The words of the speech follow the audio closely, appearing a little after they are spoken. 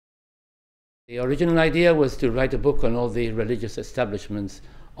The original idea was to write a book on all the religious establishments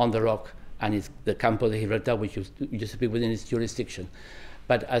on the rock and the Campo de Gibraltar, which used to be within its jurisdiction.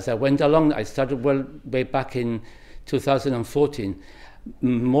 But as I went along, I started way back in 2014.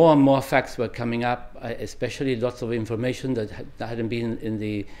 More and more facts were coming up, especially lots of information that hadn't been in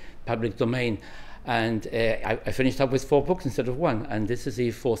the public domain. And I finished up with 4 books instead of 1, and this is the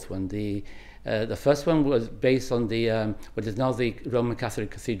 4th one. The first one was based on the what is now the Roman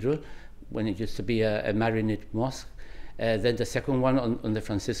Catholic Cathedral, when it used to be a Maronite mosque. Then the second one on the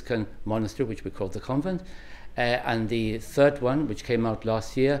Franciscan monastery, which we call the convent. And the third one, which came out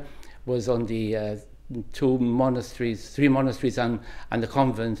last year, was on the 3 monasteries and the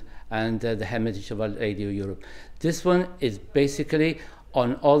convent and the Hermitage of Our Lady of Europe. This one is basically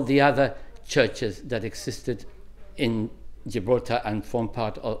on all the other churches that existed in Gibraltar and form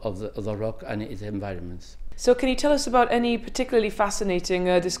part of the rock and its environments. So can you tell us about any particularly fascinating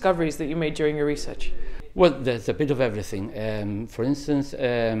discoveries that you made during your research? Well, there's a bit of everything. For instance,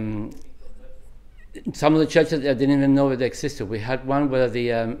 some of the churches I didn't even know they existed. We had one where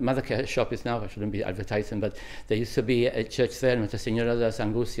the Mother Care shop is now. I shouldn't be advertising, but there used to be a church there, Nuestra Señora de las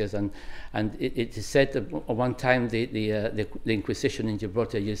Angustias, and it is said that at one time the Inquisition in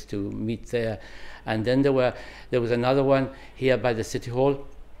Gibraltar used to meet there. And then there was another one here by the City Hall,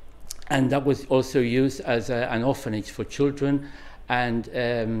 and that was also used as an orphanage for children and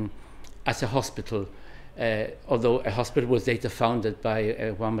as a hospital. Although a hospital was later founded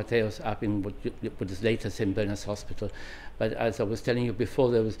by Juan Mateos up in what is later St. Bernard's Hospital. But as I was telling you before,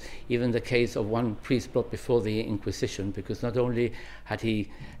 there was even the case of one priest brought before the Inquisition, because not only had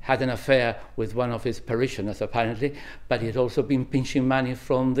he had an affair with one of his parishioners, apparently, but he had also been pinching money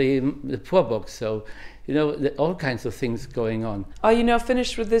from the poor box. So, you know, all kinds of things going on. Are you now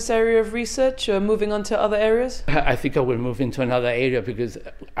finished with this area of research, or moving on to other areas? I think I will move into another area, because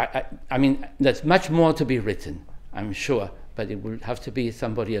I mean, there's much more to be written, I'm sure, but it will have to be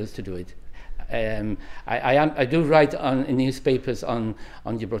somebody else to do it. I do write in newspapers on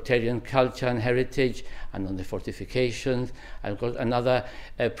Gibraltarian culture and heritage and on the fortifications. I've got another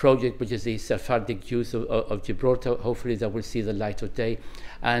project, which is the Sephardic Jews of Gibraltar. Hopefully that will see the light of day.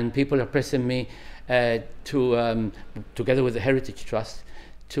 And people are pressing me together with the Heritage Trust,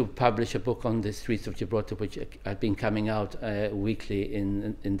 to publish a book on the streets of Gibraltar, which have been coming out weekly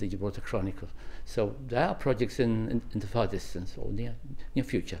in the Gibraltar Chronicle. So there are projects in the far distance or near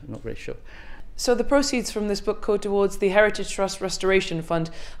future, I'm not very sure. So the proceeds from this book go towards the Heritage Trust Restoration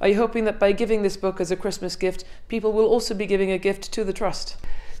Fund. Are you hoping that by giving this book as a Christmas gift, people will also be giving a gift to the Trust?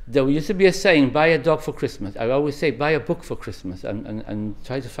 There used to be a saying, buy a dog for Christmas. I always say, buy a book for Christmas, and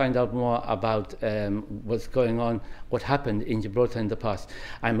try to find out more about what's going on, what happened in Gibraltar in the past.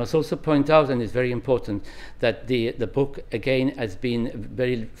 I must also point out, and it's very important, that the book, again, has been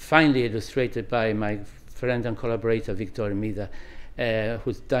very finely illustrated by my friend and collaborator, Victor Mida,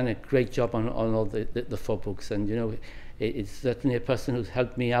 who's done a great job on all the 4 books. And, you know, it's certainly a person who's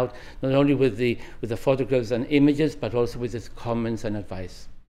helped me out, not only with the photographs and images, but also with his comments and advice.